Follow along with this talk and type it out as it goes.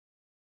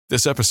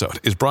This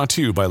episode is brought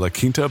to you by La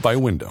Quinta by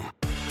Wyndham.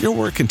 Your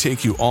work can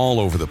take you all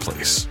over the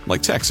place,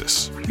 like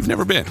Texas. You've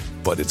never been,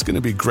 but it's going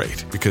to be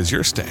great because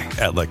you're staying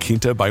at La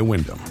Quinta by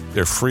Wyndham.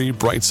 Their free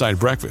Bright Side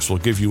breakfast will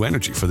give you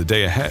energy for the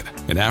day ahead.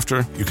 And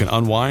after, you can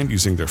unwind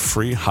using their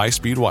free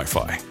high-speed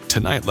Wi-Fi.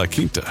 Tonight, La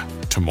Quinta.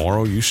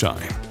 Tomorrow, you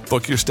shine.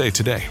 Book your stay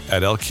today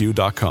at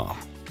lq.com. All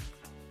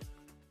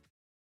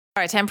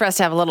right, time for us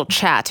to have a little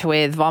chat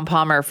with Vaughn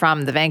Palmer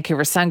from the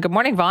Vancouver Sun. Good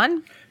morning,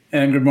 Vaughn.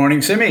 And good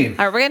morning, Simi. All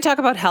right, we're going to talk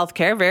about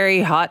healthcare,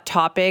 very hot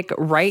topic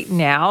right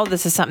now.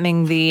 This is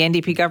something the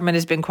NDP government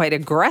has been quite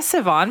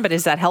aggressive on, but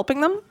is that helping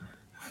them?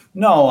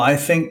 No, I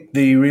think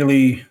the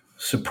really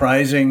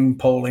surprising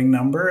polling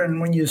number,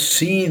 and when you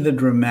see the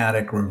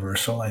dramatic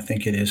reversal, I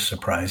think it is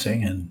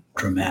surprising and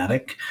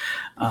dramatic,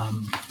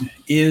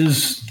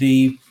 is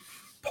the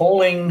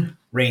polling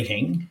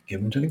rating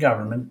given to the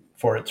government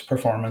for its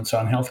performance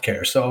on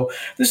healthcare. So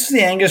this is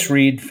the Angus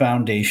Reid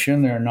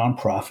Foundation. They're a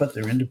nonprofit.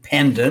 They're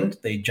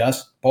independent. They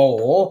just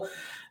poll,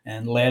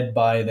 and led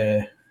by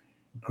the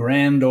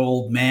grand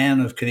old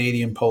man of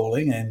Canadian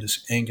polling,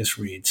 Angus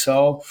Reid.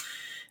 So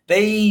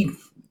they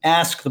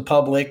ask the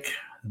public,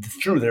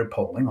 through their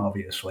polling,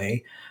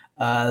 obviously,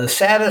 the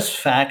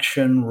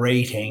satisfaction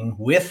rating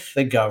with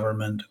the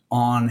government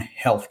on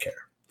healthcare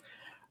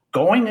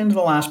going into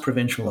the last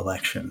provincial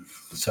election.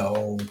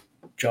 So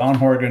John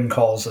Horgan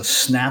calls a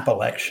snap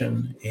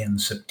election in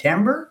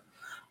September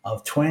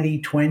of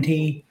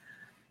 2020.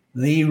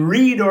 The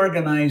Reid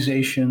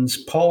organization's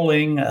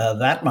polling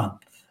that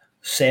month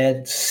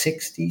said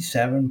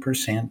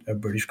 67%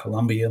 of British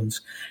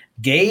Columbians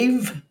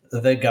gave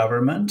the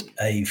government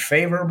a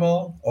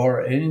favorable,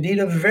 or indeed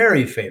a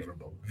very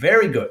favorable,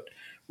 very good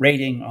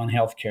rating on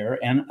healthcare.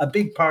 And a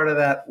big part of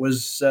that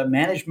was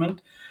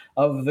management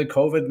of the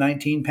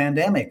COVID-19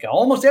 pandemic.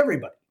 Almost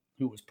everybody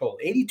who was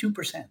polled,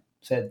 82%.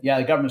 Said, yeah,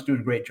 the government's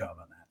doing a great job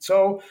on that.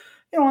 So,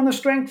 on the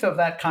strength of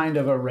that kind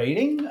of a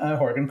rating,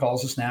 Horgan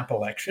calls a snap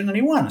election, and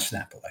he won a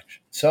snap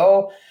election.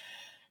 So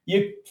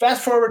you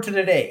fast forward to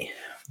today,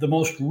 the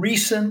most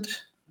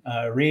recent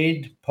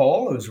Reid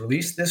poll, it was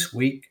released this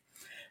week.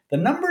 The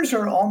numbers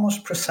are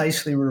almost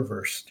precisely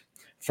reversed.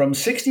 From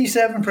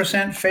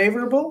 67%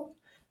 favorable,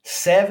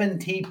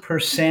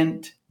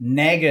 70%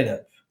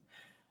 negative.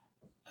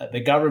 The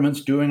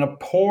government's doing a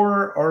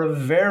poor or a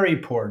very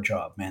poor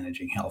job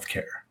managing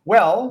healthcare.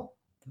 Well,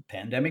 the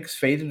pandemic's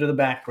faded to the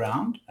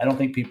background. I don't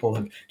think people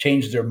have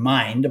changed their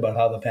mind about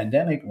how the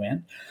pandemic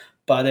went.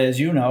 But as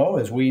you know,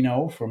 as we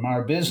know from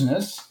our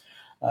business,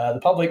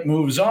 the public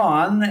moves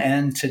on.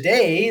 And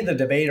today, the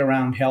debate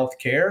around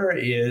healthcare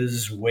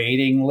is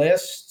waiting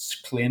lists,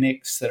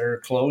 clinics that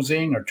are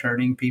closing or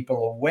turning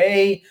people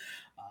away,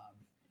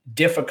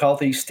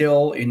 difficulty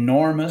still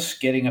enormous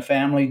getting a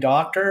family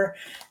doctor,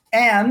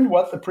 and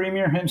what the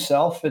Premier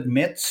himself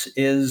admits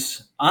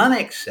is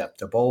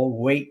unacceptable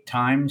wait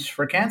times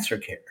for cancer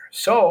care.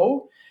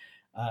 So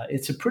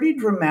it's a pretty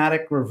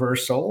dramatic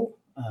reversal.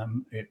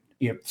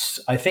 It's,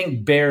 I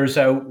think, bears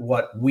out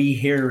what we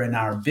hear in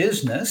our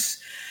business.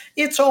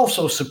 It's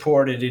also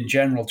supported in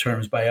general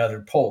terms by other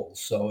polls.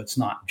 So it's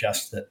not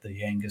just that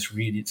the Angus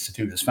Reid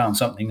Institute has found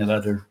something that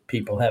other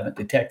people haven't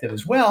detected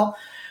as well.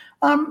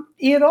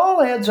 It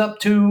all adds up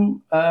to,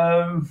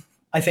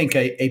 I think,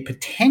 a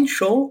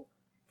potential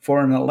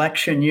for an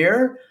election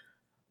year.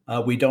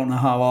 We don't know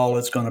how all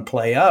it's going to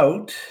play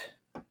out.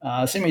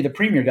 Simi, the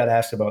Premier got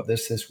asked about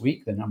this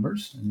week, the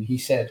numbers, and he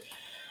said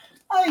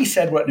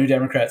what New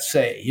Democrats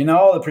say.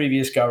 The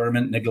previous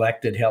government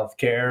neglected health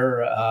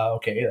care.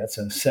 Okay, that's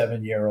a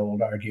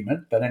 7-year-old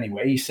argument. But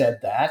anyway, he said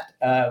that.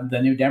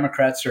 The New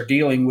Democrats are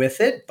dealing with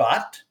it,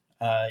 but,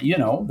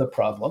 the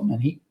problem,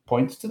 and he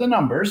points to the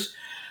numbers,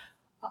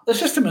 the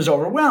system is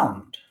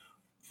overwhelmed.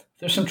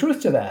 There's some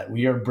truth to that.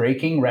 We are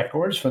breaking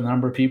records for the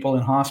number of people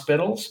in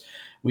hospitals.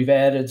 We've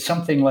added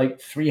something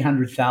like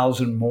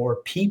 300,000 more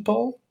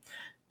people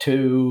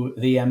to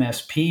the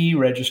MSP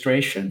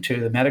registration, to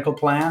the medical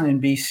plan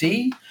in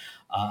BC.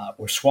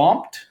 We're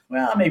swamped.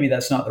 Well, maybe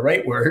that's not the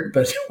right word,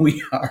 but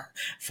we are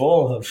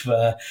full of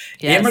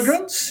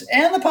immigrants,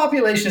 and the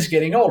population is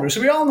getting older. So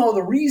we all know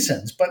the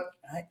reasons. But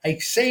I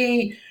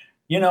say,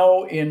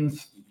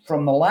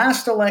 from the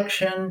last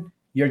election,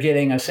 you're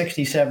getting a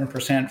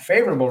 67%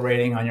 favorable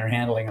rating on your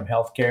handling of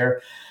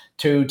healthcare,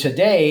 to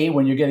today,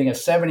 when you're getting a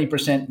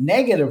 70%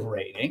 negative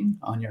rating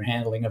on your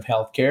handling of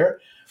healthcare.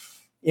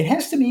 It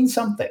has to mean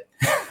something.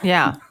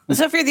 Yeah.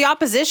 So if you're the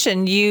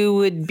opposition, you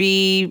would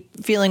be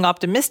feeling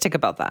optimistic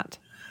about that.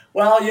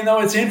 Well,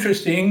 it's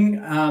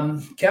interesting.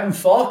 Kevin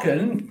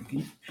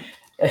Falcon,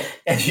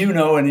 as you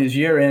know, in his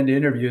year-end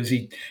interviews,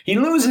 he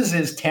loses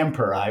his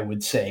temper, I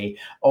would say,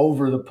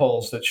 over the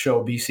polls that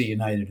show BC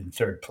United in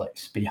third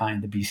place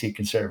behind the BC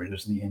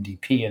Conservatives and the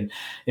NDP. And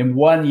in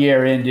one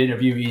year-end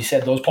interview, he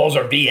said those polls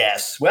are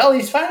BS. Well,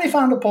 he's finally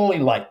found a poll he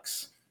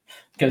likes,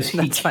 because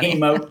he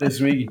came out this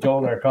week. He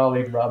told our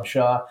colleague Rob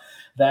Shaw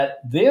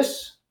that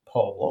this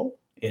poll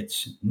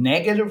It's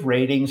negative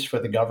ratings for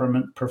the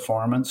government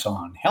performance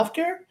on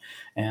healthcare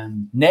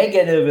and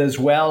negative as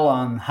well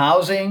on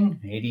housing,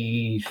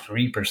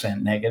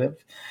 83%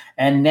 negative,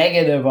 and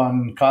negative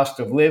on cost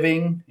of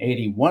living,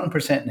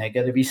 81%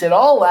 negative. He said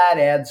all that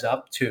adds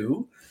up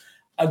to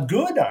a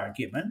good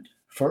argument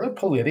for a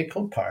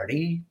political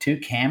party to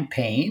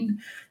campaign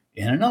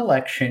in an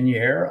election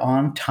year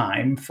on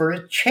time for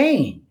a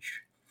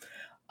change.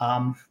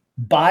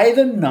 By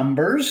the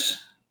numbers,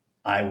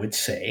 I would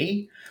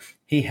say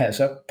he has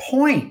a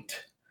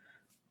point.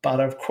 But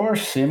of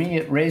course, Simi,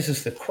 it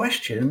raises the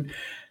question,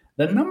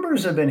 the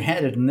numbers have been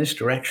headed in this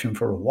direction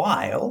for a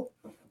while.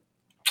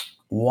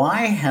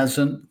 Why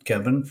hasn't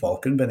Kevin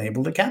Falcon been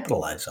able to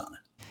capitalize on it?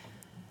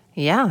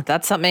 Yeah,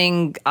 that's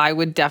something I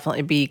would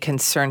definitely be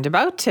concerned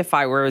about if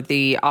I were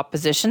the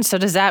opposition. So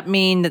does that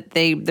mean that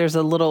there's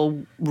a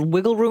little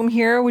wiggle room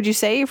here, would you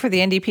say, for the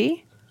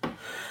NDP?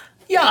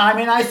 Yeah, I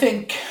mean, I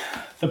think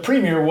the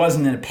premier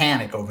wasn't in a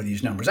panic over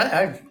these numbers.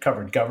 I've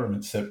covered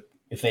governments that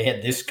if they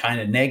had this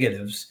kind of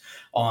negatives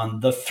on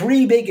the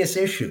three biggest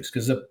issues,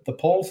 because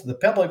the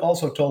public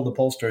also told the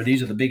pollster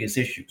these are the biggest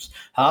issues: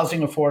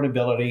 housing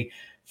affordability,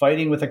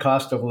 fighting with the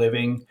cost of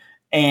living,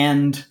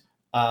 and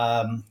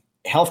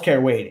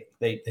healthcare waiting.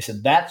 They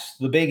said that's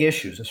the big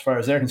issues as far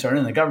as they're concerned,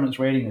 and the government's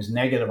rating is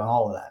negative on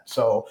all of that.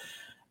 So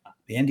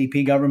the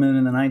NDP government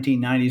in the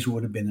 1990s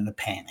would have been in a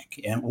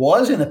panic, and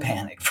was in a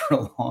panic for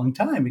a long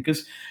time,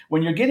 because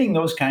when you're getting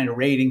those kind of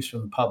ratings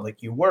from the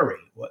public, you worry.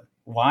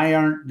 Why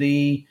aren't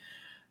the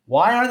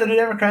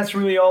Democrats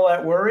really all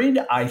that worried?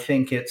 I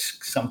think it's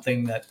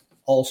something that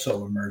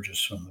also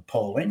emerges from the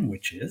polling,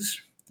 which is,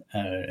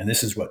 and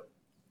this is what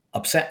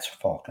upsets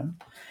Falcon,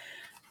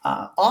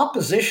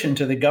 opposition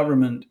to the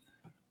government,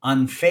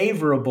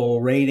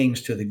 unfavorable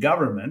ratings to the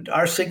government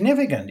are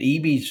significant.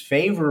 EB's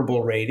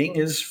favorable rating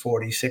is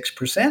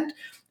 46%.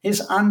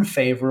 His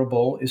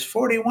unfavorable is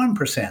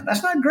 41%.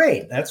 That's not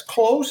great. That's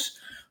close.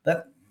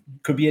 That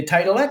could be a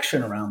tight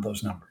election around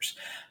those numbers.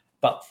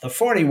 But the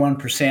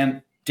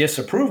 41%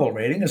 disapproval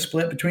rating is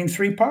split between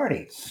three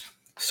parties.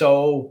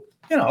 So,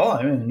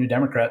 I mean, the New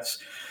Democrats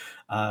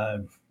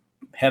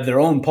have their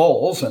own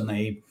polls, and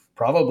they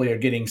probably are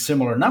getting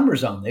similar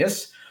numbers on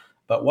this.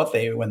 But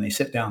when they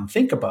sit down and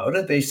think about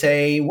it, they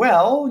say,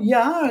 well,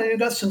 yeah, you've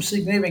got some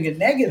significant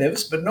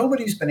negatives, but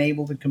nobody's been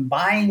able to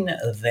combine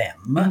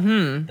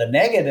them, the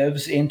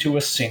negatives, into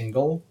a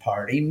single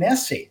party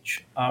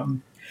message.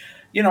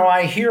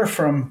 I hear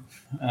from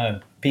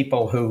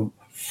people who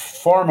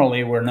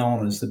formerly were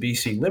known as the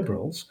BC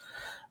Liberals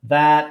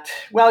that,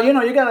 well, you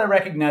got to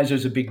recognize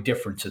there's a big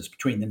differences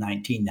between the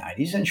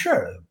 1990s. And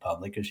sure, the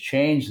public has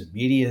changed, the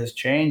media has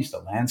changed, the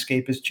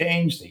landscape has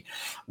changed, the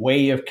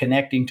way of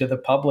connecting to the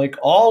public,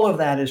 all of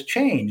that has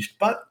changed.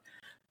 But,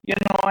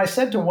 I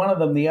said to one of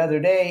them the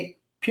other day,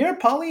 Pierre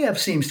Poilievre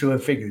seems to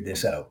have figured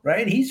this out,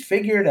 right? He's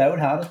figured out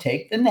how to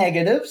take the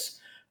negatives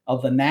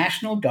of the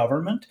national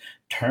government,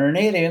 turn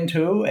it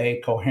into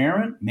a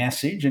coherent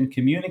message and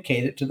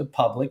communicate it to the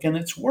public, and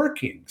it's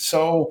working.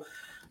 So,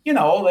 you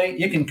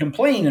can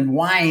complain and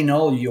whine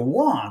all you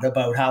want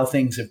about how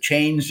things have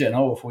changed.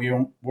 If we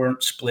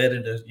weren't split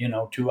into,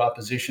 two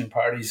opposition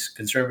parties,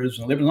 conservatives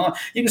and liberals,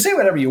 you can say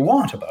whatever you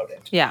want about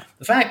it. Yeah.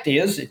 The fact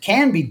is, it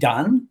can be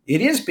done.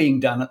 It is being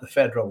done at the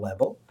federal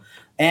level.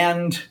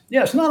 And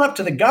it's not up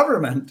to the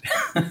government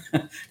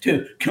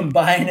to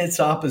combine its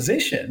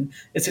opposition.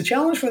 It's a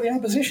challenge for the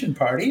opposition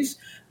parties.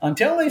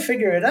 Until they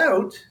figure it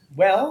out,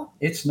 well,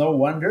 it's no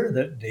wonder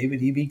that David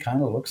Eby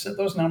kind of looks at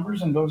those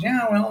numbers and goes,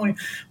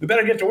 we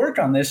better get to work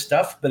on this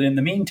stuff. But in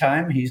the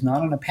meantime, he's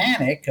not in a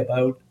panic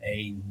about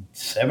a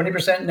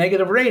 70%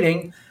 negative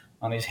rating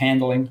on his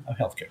handling of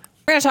healthcare.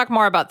 We're going to talk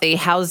more about the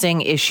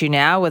housing issue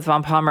now with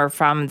Vaughn Palmer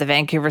from the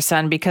Vancouver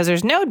Sun, because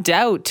there's no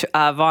doubt,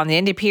 Vaughn, the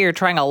NDP are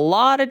trying a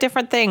lot of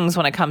different things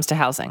when it comes to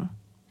housing.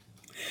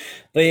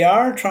 They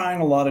are trying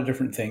a lot of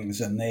different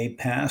things, and they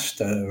passed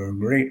a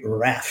great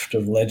raft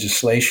of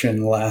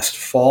legislation last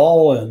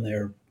fall, and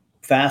they're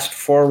fast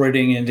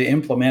forwarding into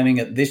implementing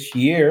it this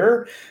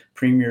year.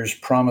 Premier's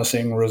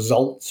promising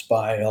results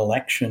by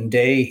election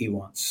day. He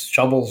wants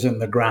shovels in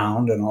the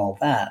ground and all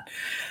that.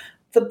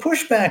 The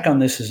pushback on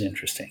this is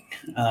interesting.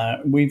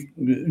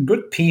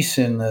 Good piece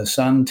in the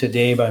Sun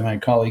today by my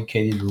colleague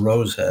Katie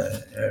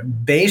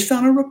DeRosa, based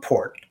on a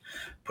report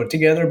put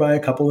together by a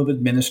couple of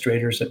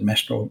administrators at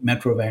Metro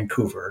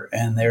Vancouver.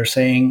 And they're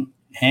saying,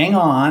 hang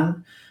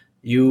on,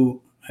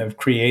 you have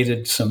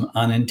created some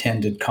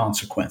unintended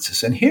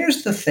consequences. And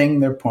here's the thing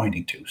they're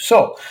pointing to.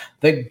 So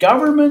the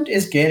government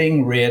is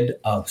getting rid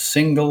of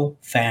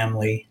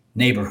single-family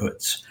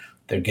neighborhoods.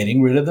 They're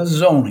getting rid of the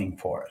zoning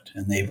for it.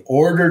 And they've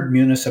ordered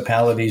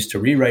municipalities to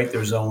rewrite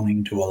their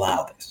zoning to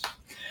allow this.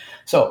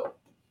 So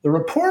the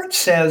report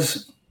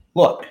says,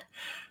 look,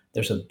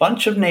 there's a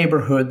bunch of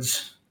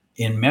neighborhoods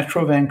in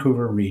Metro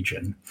Vancouver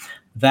region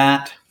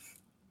that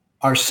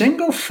are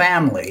single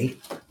family,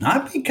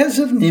 not because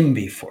of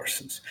NIMBY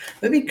forces,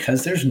 but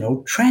because there's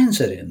no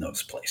transit in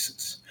those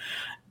places.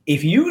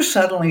 If you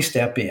suddenly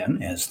step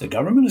in, as the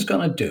government is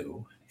going to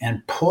do,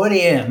 and put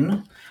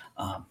in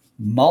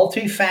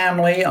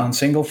multifamily on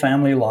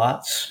single-family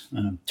lots,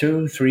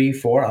 2, 3,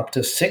 4, up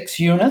to 6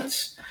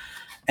 units,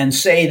 and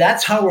say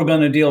that's how we're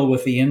going to deal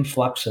with the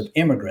influx of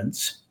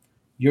immigrants,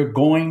 you're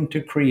going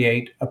to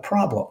create a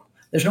problem.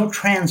 There's no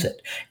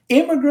transit.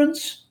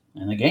 Immigrants,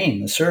 and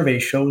again, the survey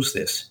shows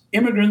this,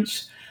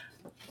 immigrants,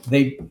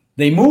 they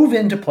move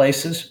into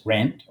places,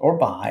 rent or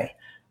buy,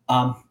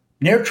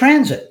 near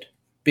transit,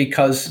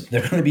 because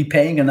they're going to be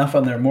paying enough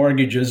on their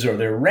mortgages or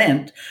their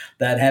rent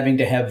that having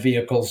to have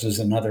vehicles is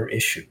another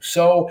issue.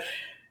 So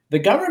the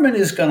government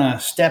is going to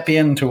step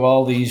into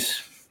all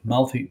these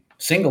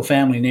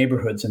single-family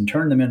neighborhoods and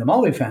turn them into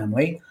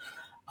multifamily.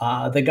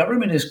 The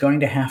government is going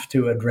to have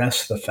to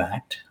address the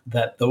fact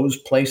that those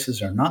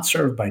places are not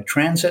served by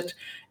transit,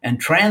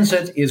 and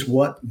transit is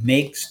what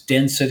makes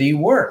density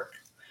work.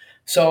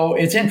 So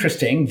it's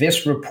interesting.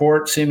 This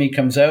report, Simi,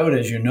 comes out.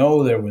 As you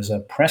know, there was a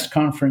press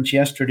conference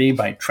yesterday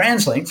by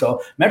TransLink.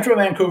 So Metro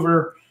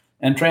Vancouver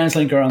and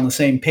TransLink are on the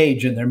same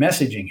page in their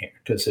messaging here,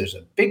 because there's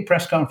a big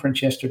press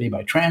conference yesterday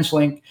by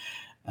TransLink.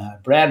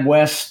 Brad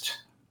West,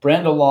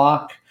 Brenda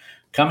Locke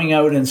coming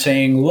out and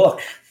saying,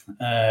 look,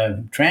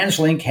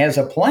 TransLink has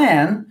a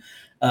plan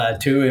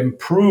to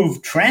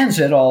improve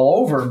transit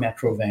all over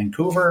Metro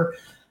Vancouver,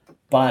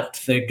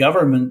 but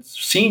the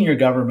senior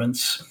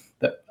governments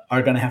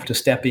are going to have to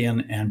step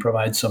in and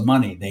provide some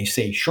money. They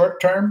say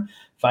short-term,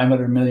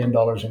 $500 million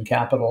in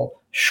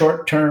capital,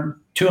 short-term,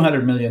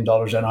 $200 million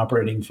in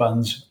operating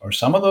funds, or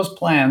some of those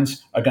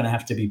plans are going to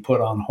have to be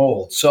put on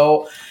hold.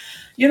 So,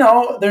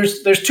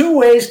 there's two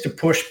ways to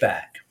push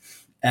back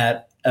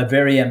at a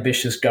very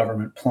ambitious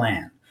government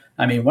plan.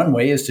 I mean, one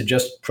way is to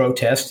just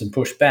protest and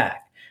push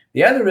back.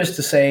 The other is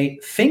to say,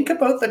 think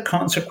about the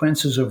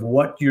consequences of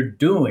what you're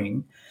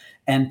doing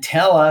and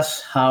tell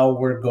us how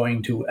we're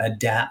going to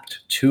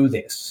adapt to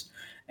this.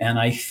 And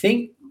I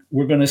think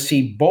we're going to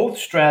see both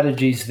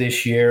strategies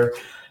this year.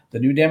 The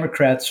New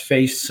Democrats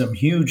face some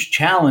huge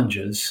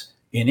challenges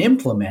in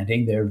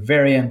implementing their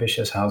very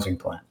ambitious housing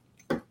plan.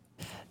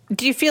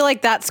 Do you feel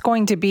like that's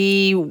going to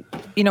be,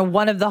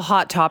 one of the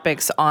hot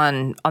topics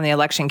on the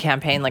election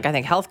campaign? Like, I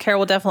think healthcare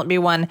will definitely be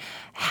one.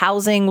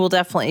 Housing will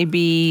definitely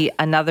be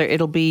another.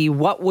 It'll be,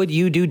 what would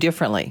you do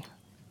differently?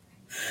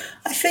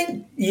 I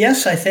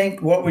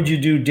think what would you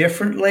do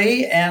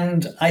differently?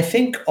 And I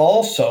think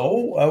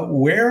also,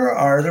 where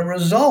are the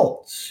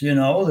results?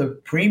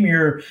 The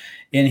premier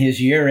in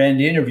his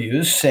year-end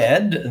interviews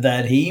said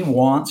that he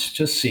wants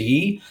to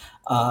see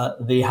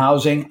the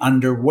housing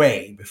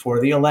underway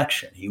before the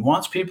election. He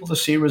wants people to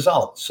see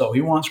results. So he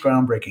wants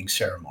groundbreaking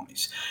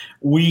ceremonies.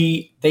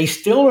 They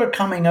still are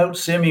coming out,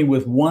 Simi,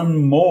 with one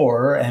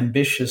more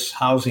ambitious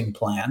housing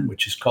plan,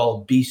 which is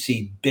called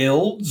BC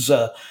Builds.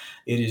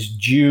 It is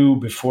due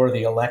before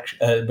the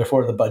election,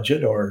 before the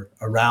budget, or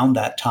around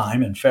that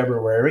time in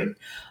February.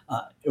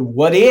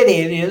 What it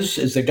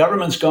is the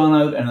government's gone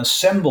out and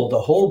assembled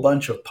a whole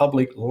bunch of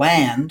public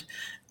land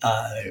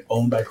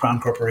owned by Crown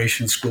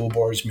corporations, school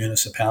boards,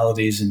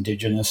 municipalities,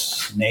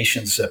 Indigenous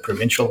nations,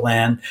 provincial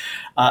land.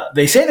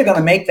 They say they're going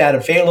to make that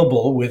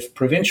available with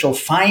provincial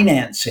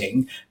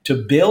financing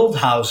to build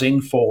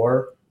housing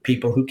for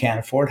people who can't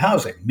afford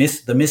housing,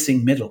 the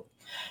missing middle.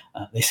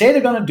 They say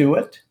they're going to do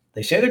it.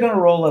 They say they're going to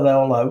roll it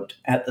all out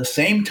at the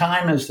same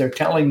time as they're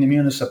telling the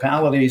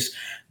municipalities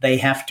they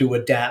have to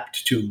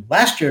adapt to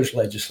last year's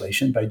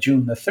legislation by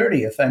June the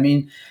 30th. I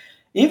mean,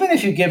 even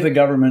if you give the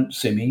government,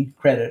 Simi,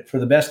 credit for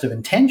the best of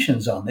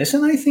intentions on this,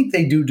 and I think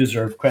they do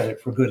deserve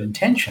credit for good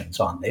intentions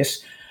on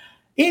this,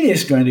 it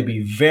is going to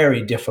be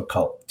very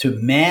difficult to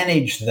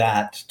manage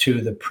that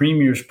to the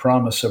Premier's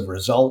promise of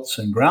results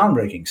and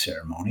groundbreaking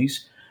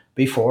ceremonies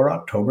before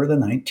October the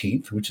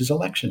 19th, which is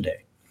Election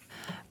Day.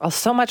 Well,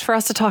 so much for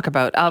us to talk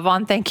about.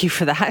 Vaughn, thank you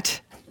for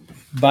that.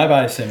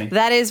 Bye-bye, Simi.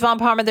 That is Vaughn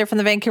Palmer there from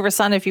the Vancouver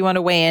Sun. If you want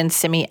to weigh in,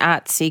 Simi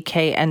at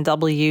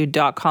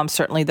cknw.com.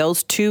 Certainly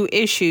those two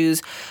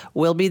issues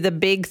will be the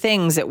big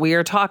things that we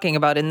are talking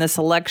about in this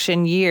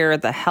election year,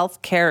 the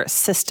healthcare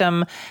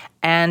system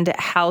and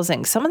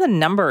housing. Some of the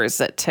numbers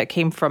that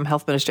came from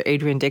Health Minister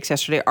Adrian Dix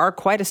yesterday are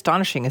quite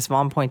astonishing, as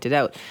Vaughn pointed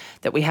out,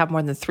 that we have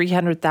more than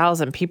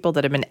 300,000 people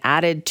that have been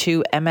added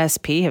to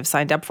MSP, have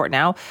signed up for it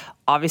now.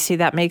 Obviously,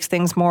 that makes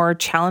things more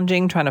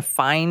challenging, trying to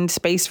find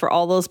space for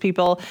all those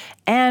people.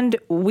 And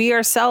we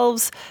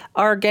ourselves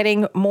are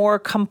getting more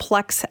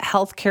complex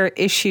healthcare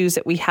issues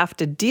that we have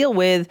to deal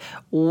with,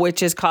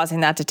 which is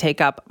causing that to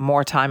take up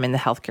more time in the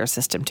healthcare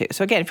system too.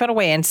 So again, if you want to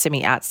weigh in,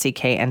 Simi at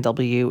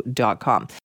cknw.com.